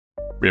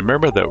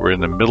Remember that we're in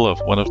the middle of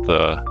one of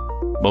the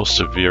most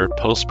severe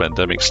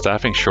post-pandemic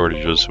staffing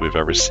shortages we've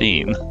ever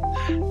seen,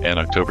 and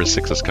October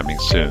 6th is coming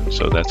soon,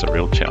 so that's a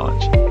real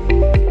challenge.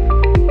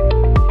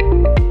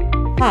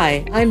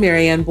 Hi, I'm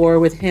Marianne Bohr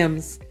with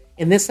HIMSS.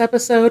 In this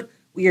episode,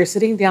 we are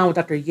sitting down with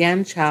Dr.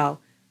 Yan Chao,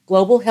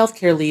 Global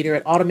Healthcare Leader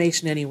at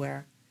Automation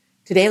Anywhere.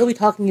 Today we'll be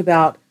talking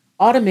about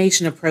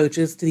automation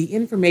approaches to the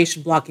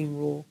information blocking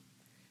rule.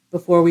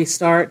 Before we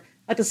start,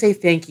 I'd like to say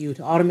thank you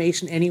to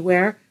Automation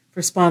Anywhere for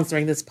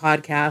sponsoring this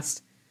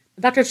podcast.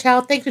 Dr.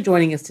 Chao, thanks for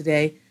joining us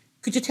today.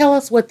 Could you tell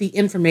us what the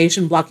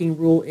information blocking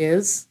rule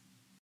is?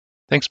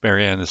 Thanks,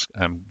 Marianne.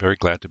 I'm very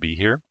glad to be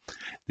here.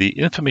 The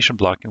information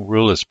blocking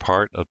rule is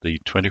part of the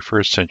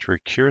 21st Century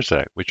Cures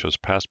Act, which was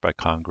passed by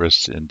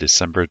Congress in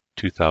December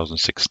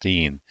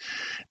 2016.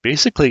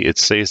 Basically, it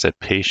says that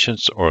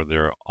patients or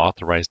their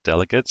authorized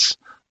delegates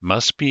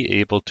must be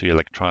able to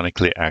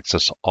electronically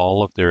access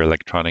all of their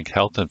electronic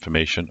health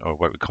information, or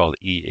what we call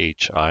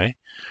EHI,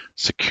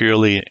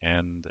 securely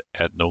and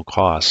at no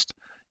cost.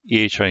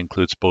 EHI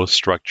includes both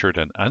structured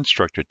and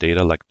unstructured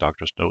data like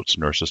doctor's notes,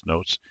 nurses'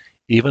 notes,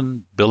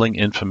 even billing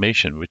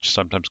information, which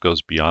sometimes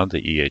goes beyond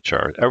the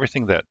EHR,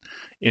 everything that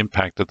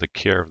impacted the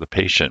care of the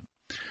patient.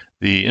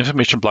 The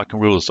information blocking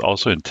rule is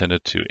also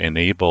intended to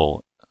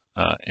enable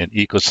an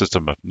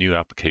ecosystem of new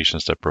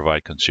applications that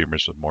provide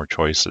consumers with more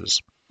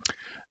choices.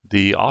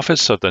 The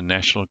Office of the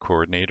National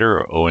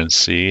Coordinator, or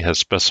ONC, has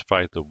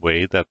specified the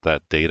way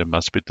that data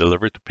must be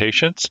delivered to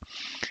patients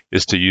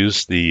is to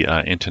use the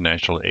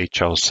International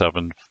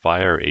HL7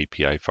 FHIR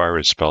API. FHIR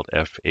is spelled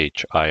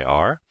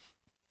F-H-I-R,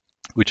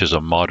 which is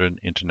a modern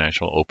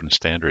international open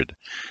standard.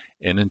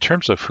 And in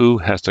terms of who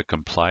has to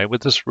comply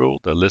with this rule,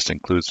 the list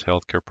includes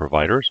healthcare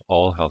providers,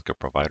 all healthcare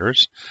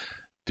providers,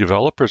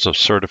 developers of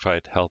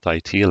certified health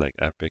IT like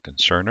Epic and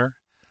Cerner,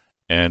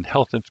 and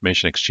health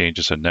information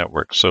exchanges and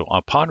networks. So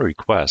upon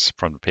request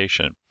from the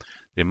patient,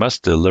 they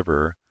must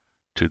deliver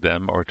to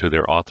them or to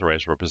their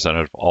authorized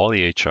representative all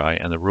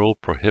EHI, and the rule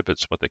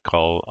prohibits what they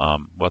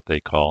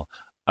call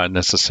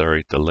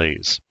unnecessary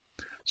delays.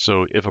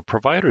 So if a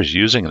provider is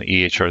using an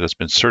EHR that's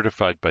been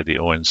certified by the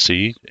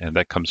ONC, and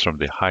that comes from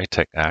the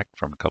HITECH Act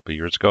from a couple of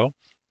years ago,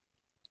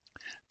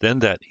 then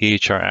that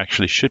EHR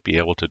actually should be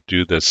able to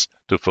do this,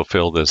 to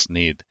fulfill this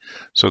need.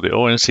 So the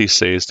ONC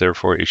says,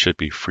 therefore, it should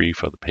be free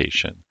for the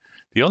patient.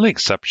 The only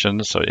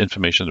exceptions or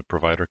information the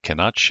provider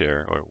cannot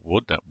share or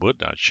would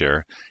not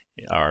share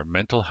are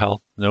mental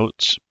health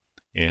notes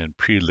and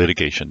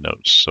pre-litigation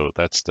notes. So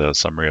that's the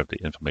summary of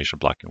the information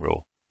blocking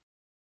rule.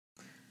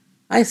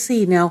 I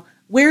see. Now,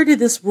 where did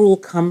this rule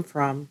come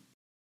from?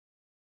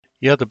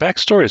 Yeah, the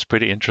backstory is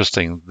pretty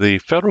interesting. The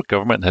federal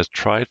government has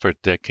tried for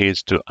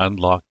decades to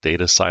unlock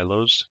data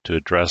silos to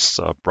address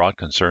broad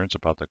concerns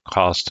about the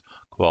cost,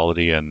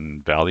 quality,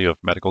 and value of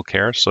medical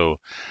care. So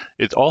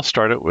it all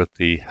started with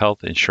the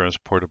Health Insurance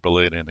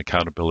Portability and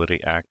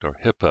Accountability Act, or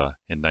HIPAA,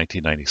 in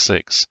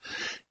 1996.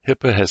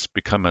 HIPAA has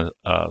become a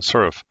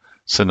sort of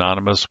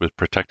synonymous with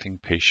protecting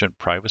patient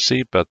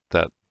privacy, but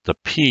that the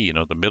P,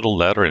 the middle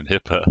letter in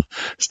HIPAA,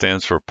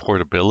 stands for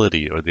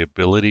portability, or the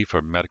ability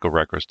for medical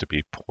records to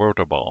be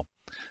portable.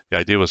 The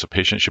idea was a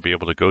patient should be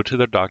able to go to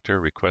their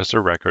doctor, request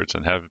their records,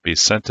 and have it be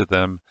sent to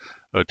them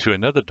or to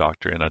another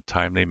doctor in a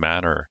timely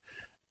manner.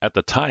 At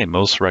the time,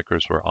 most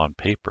records were on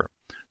paper.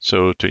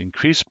 So to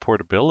increase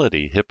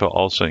portability, HIPAA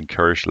also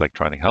encouraged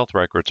electronic health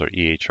records, or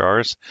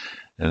EHRs,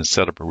 and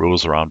set up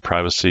rules around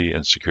privacy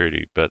and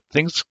security. But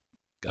things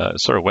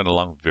sort of went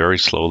along very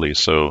slowly.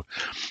 So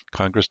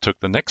Congress took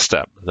the next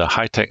step. The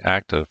HITECH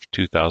Act of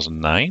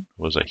 2009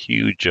 was a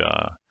huge,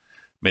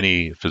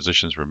 many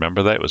physicians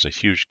remember that, it was a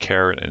huge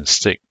carrot and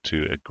stick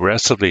to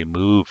aggressively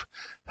move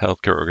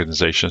healthcare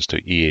organizations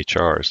to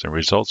EHRs. And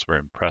results were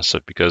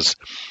impressive because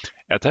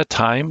at that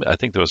time, I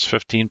think there was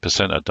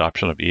 15%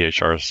 adoption of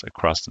EHRs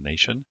across the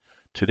nation.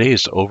 Today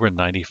it's over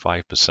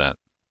 95%.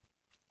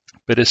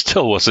 But it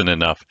still wasn't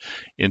enough.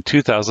 In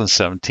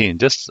 2017,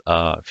 just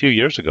a few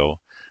years ago,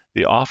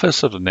 the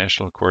Office of the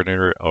National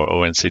Coordinator,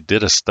 or ONC,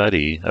 did a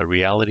study, a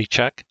reality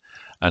check,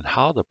 on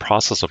how the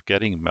process of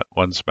getting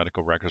one's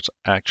medical records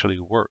actually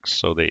works.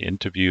 So they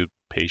interviewed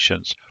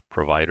patients,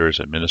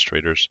 providers,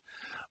 administrators.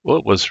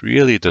 What was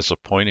really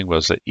disappointing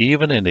was that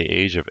even in the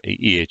age of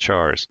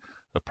EHRs,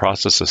 the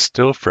process is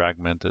still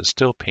fragmented,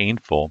 still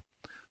painful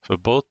for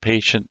both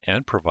patient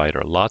and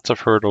provider. Lots of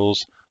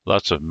hurdles,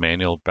 lots of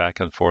manual back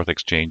and forth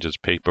exchanges,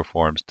 paper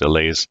forms,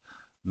 delays,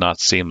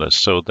 not seamless.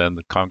 So then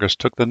the Congress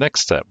took the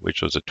next step,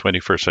 which was the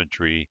 21st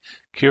Century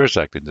Cures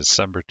Act in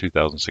December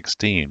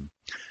 2016,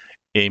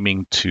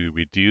 aiming to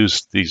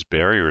reduce these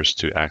barriers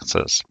to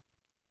access.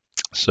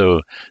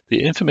 So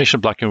the information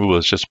blocking rule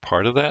is just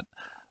part of that,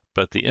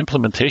 but the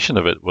implementation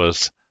of it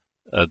was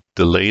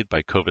delayed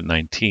by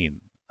COVID-19.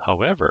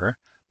 However,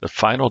 the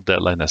final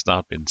deadline has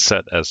not been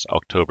set as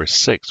October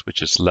 6th,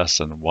 which is less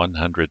than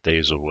 100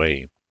 days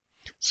away.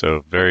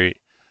 So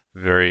very,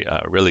 very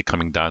really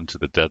coming down to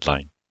the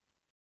deadline.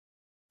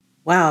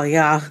 Wow,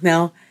 yeah.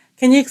 Now,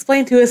 can you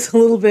explain to us a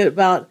little bit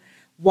about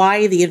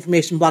why the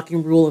information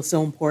blocking rule is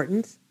so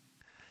important?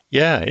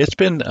 Yeah, it's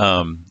been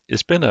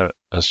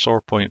a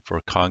sore point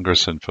for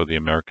Congress and for the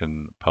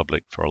American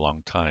public for a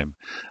long time.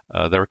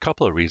 There are a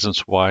couple of reasons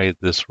why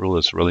this rule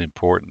is really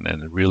important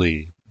and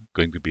really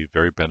going to be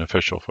very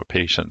beneficial for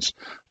patients.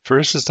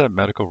 First is that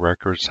medical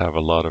records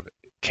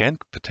can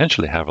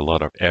potentially have a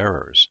lot of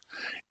errors.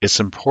 It's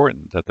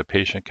important that the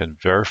patient can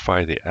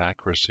verify the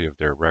accuracy of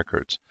their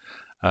records.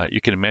 You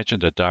can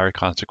imagine the dire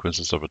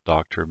consequences of a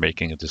doctor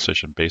making a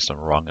decision based on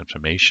wrong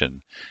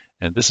information.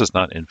 And this is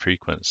not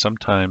infrequent.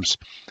 Sometimes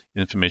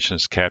information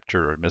is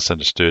captured or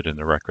misunderstood in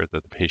the record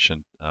that the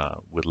patient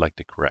would like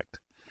to correct.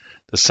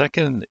 The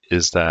second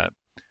is that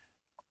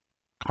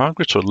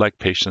Congress would like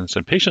patients,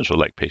 and patients would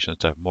like patients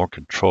to have more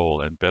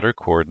control and better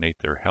coordinate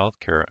their health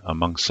care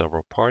among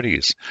several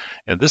parties.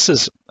 And this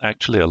is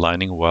actually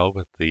aligning well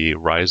with the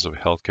rise of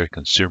healthcare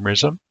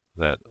consumerism,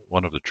 that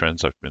one of the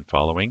trends I've been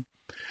following.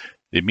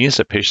 It means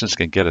that patients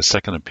can get a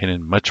second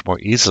opinion much more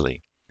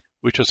easily,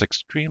 which was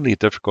extremely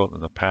difficult in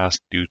the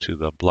past due to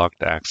the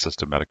blocked access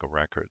to medical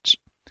records.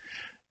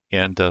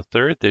 And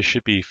third, there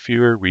should be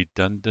fewer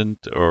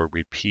redundant or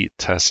repeat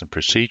tests and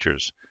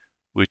procedures,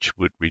 which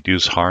would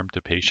reduce harm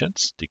to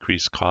patients,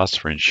 decrease costs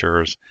for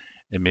insurers,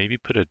 and maybe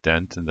put a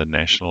dent in the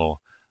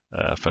national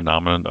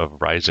phenomenon of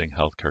rising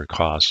healthcare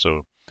costs.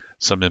 So,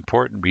 some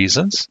important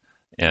reasons,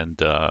 and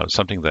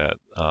something that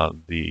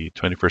the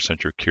 21st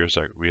Century Cures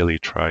Act really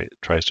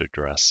tries to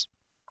address.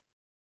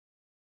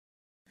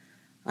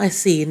 I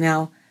see.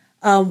 Now,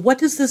 what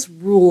does this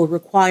rule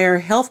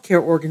require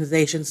healthcare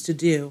organizations to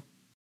do?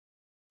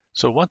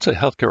 So once a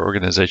healthcare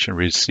organization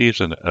receives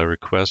a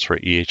request for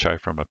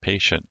EHI from a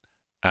patient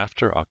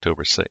after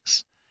October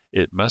 6th,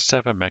 it must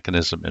have a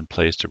mechanism in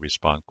place to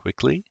respond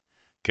quickly,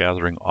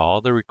 gathering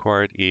all the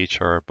required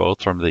EHR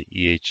both from the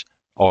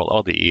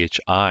all the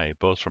EHI,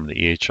 both from the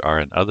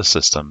EHR and other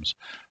systems,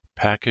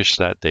 package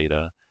that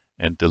data,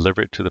 and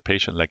deliver it to the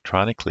patient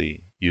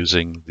electronically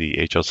using the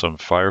HL7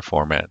 FHIR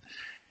format,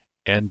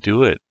 and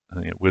do it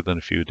within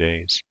a few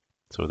days.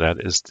 So that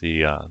is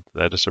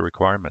the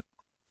requirement.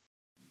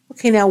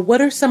 Okay, now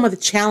what are some of the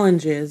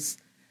challenges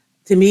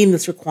to meeting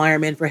this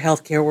requirement for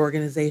healthcare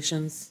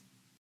organizations?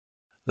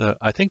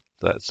 I think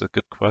that's a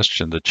good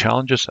question. The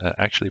challenges are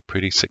actually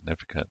pretty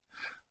significant.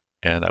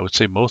 And I would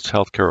say most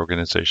healthcare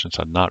organizations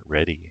are not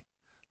ready.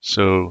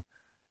 So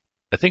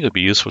I think it would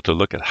be useful to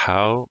look at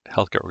how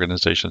healthcare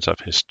organizations have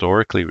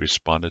historically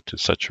responded to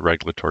such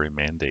regulatory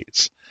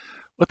mandates.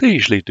 What they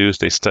usually do is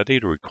they study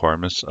the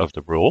requirements of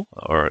the rule,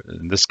 or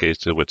in this case,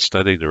 they would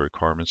study the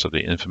requirements of the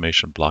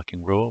information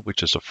blocking rule,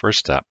 which is the first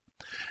step.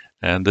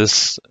 And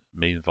this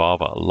may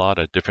involve a lot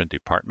of different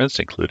departments,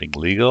 including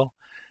legal,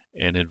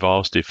 and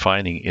involves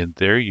defining in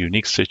their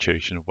unique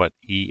situation what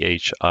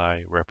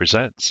EHI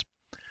represents.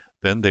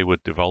 Then they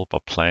would develop a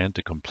plan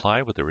to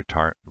comply with the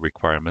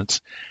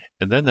requirements.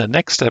 And then the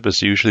next step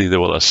is usually they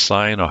will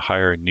assign or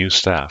hire new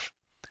staff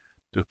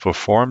to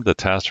perform the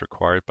tasks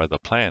required by the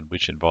plan,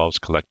 which involves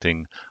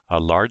collecting a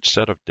large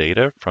set of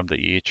data from the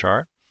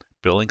EHR,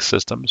 billing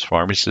systems,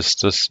 pharmacy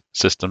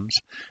systems,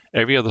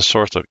 every other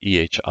source of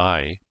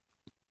EHI.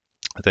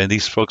 Then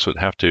these folks would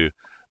have to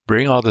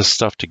bring all this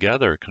stuff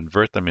together,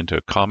 convert them into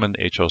a common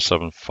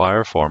HL7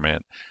 FHIR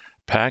format,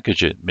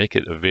 package it, make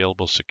it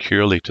available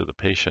securely to the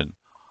patient,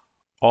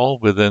 all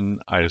within,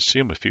 I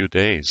assume, a few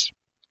days.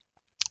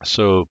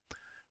 So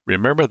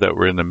remember that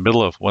we're in the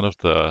middle of one of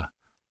the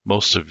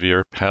most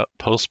severe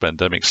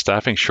post-pandemic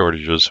staffing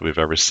shortages we've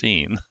ever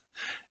seen,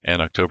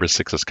 and October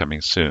 6th is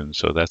coming soon,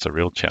 so that's a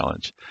real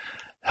challenge.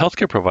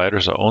 Healthcare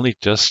providers are only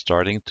just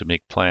starting to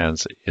make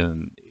plans.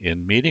 In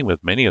meeting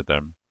with many of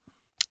them,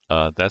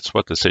 that's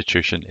what the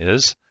situation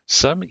is.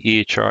 Some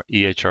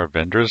EHR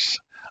vendors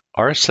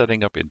are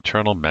setting up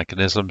internal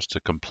mechanisms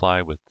to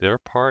comply with their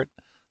part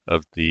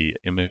of the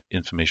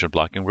information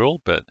blocking rule,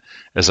 but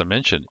as I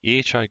mentioned,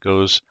 EHI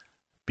goes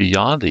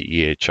beyond the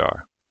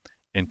EHR,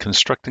 and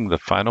constructing the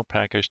final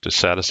package to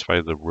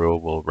satisfy the rule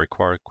will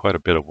require quite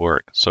a bit of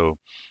work. So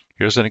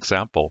here's an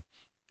example.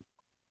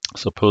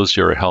 Suppose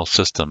you're a health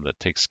system that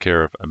takes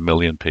care of 1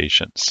 million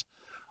patients.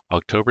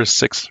 October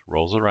 6th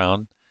rolls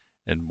around,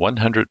 and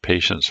 100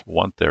 patients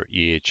want their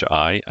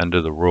EHI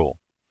under the rule.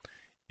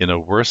 In a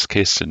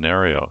worst-case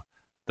scenario,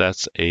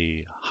 that's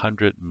a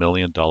 $100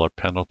 million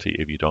penalty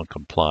if you don't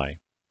comply.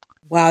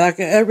 Wow,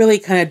 that really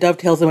kind of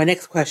dovetails on my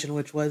next question,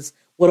 which was,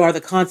 what are the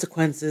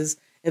consequences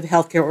if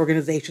healthcare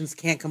organizations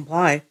can't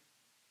comply?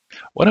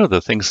 One of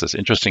the things that's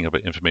interesting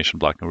about information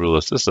blocking rule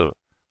is this is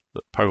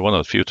probably one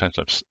of the few times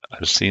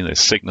I've seen a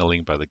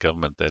signaling by the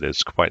government that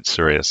is quite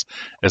serious.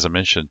 As I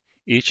mentioned,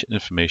 each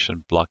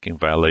information blocking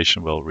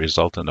violation will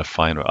result in a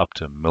fine of up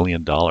to $1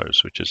 million,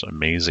 which is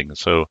amazing.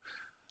 So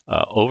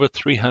over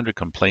 300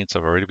 complaints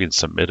have already been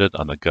submitted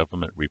on the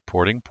government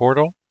reporting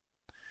portal.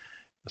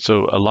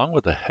 So along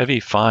with a heavy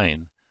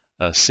fine,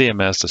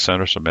 CMS, the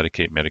Centers for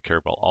Medicaid and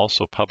Medicare, will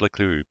also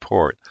publicly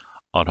report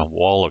on a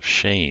wall of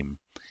shame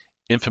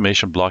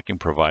information blocking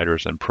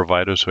providers and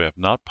providers who have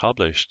not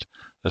published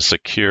a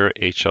secure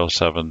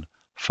HL7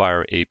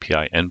 FHIR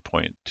API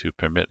endpoint to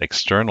permit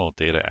external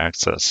data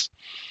access.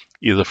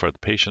 either for the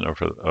patient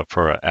or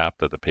for an app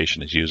that the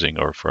patient is using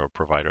or for a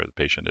provider the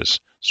patient is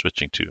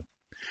switching to.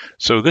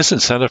 So this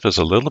incentive is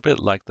a little bit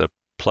like the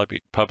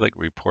public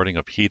reporting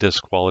of HEDIS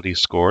quality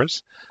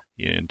scores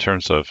in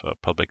terms of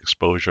public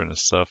exposure and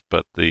stuff,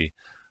 but the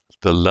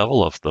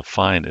level of the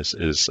fine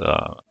is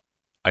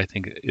I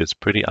think is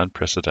pretty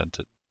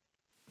unprecedented.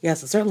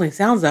 Yes, it certainly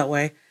sounds that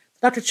way.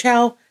 Dr.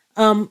 Chow,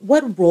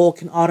 what role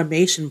can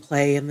automation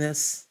play in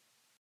this?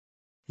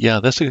 Yeah,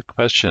 that's a good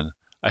question.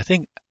 I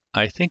think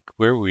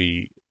where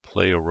we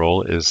play a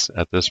role is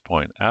at this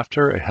point.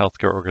 After a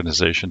healthcare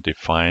organization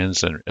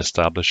defines and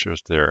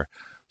establishes their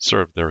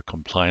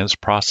compliance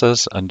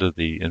process under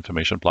the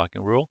information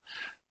blocking rule,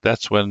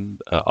 that's when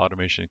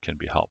automation can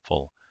be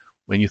helpful.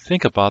 When you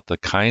think about the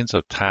kinds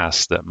of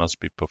tasks that must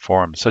be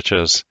performed, such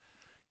as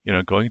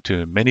going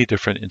to many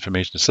different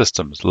information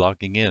systems,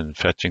 logging in,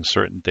 fetching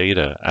certain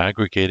data,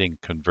 aggregating,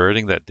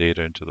 converting that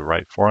data into the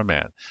right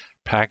format,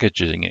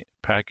 packaging it,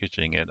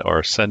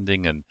 or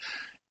sending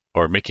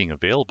or making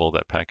available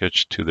that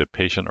package to the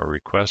patient or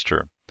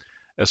requester,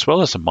 as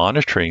well as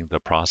monitoring the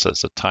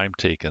process, the time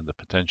taken, the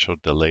potential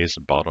delays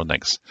and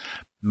bottlenecks.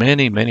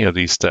 Many of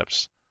these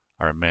steps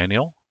are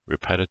manual,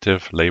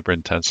 repetitive,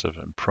 labor-intensive,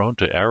 and prone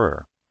to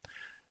error.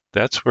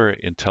 That's where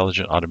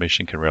intelligent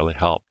automation can really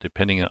help,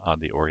 depending on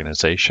the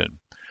organization.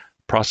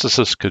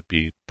 Processes could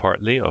be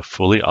partly or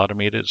fully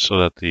automated so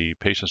that the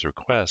patient's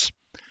request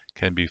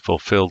can be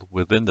fulfilled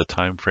within the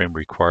time frame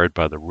required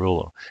by the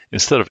rule.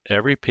 Instead of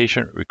every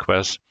patient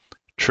request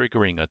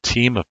triggering a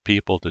team of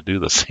people to do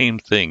the same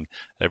thing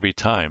every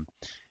time,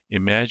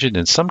 imagine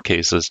in some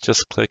cases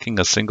just clicking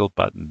a single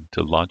button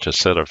to launch a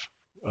set of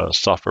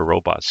software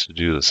robots to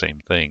do the same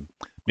thing,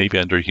 maybe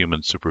under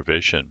human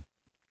supervision.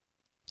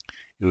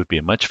 It would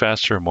be much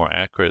faster, more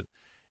accurate,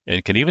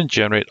 and can even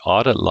generate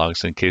audit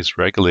logs in case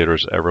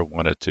regulators ever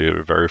wanted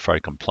to verify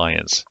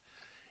compliance.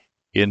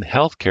 In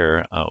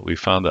healthcare, we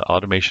found that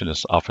automation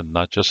is often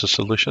not just a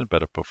solution,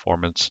 but a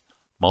performance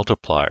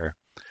multiplier.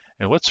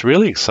 And what's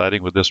really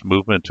exciting with this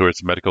movement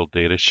towards medical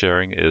data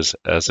sharing is,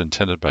 as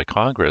intended by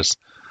Congress,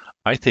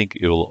 I think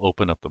it will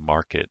open up the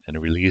market and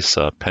release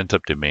a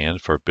pent-up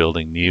demand for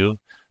building new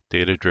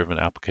data-driven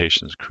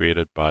applications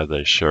created by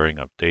the sharing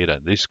of data.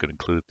 And these could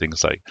include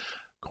things like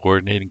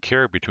coordinating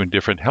care between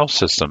different health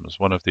systems,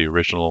 one of the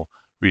original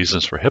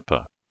reasons for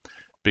HIPAA,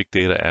 big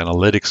data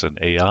analytics and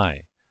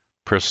AI,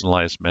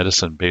 personalized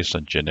medicine based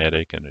on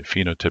genetic and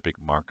phenotypic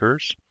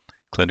markers,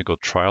 clinical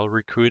trial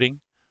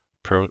recruiting,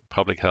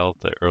 public health,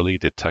 the early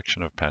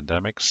detection of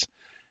pandemics,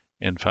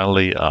 and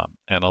finally,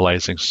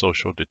 analyzing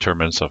social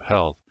determinants of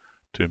health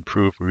to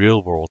improve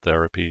real-world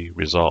therapy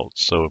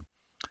results. So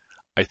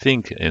I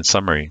think, in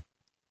summary,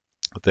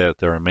 that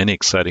there are many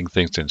exciting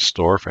things in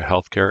store for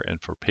healthcare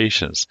and for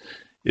patients.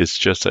 It's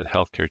just that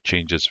healthcare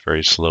changes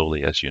very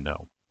slowly, as you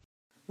know.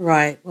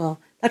 Right. Well,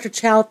 Dr.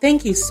 Chow,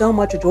 thank you so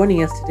much for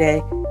joining us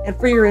today and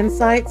for your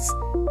insights.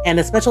 And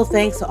a special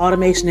thanks to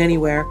Automation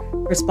Anywhere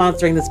for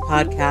sponsoring this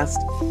podcast.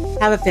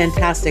 Have a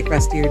fantastic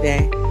rest of your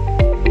day.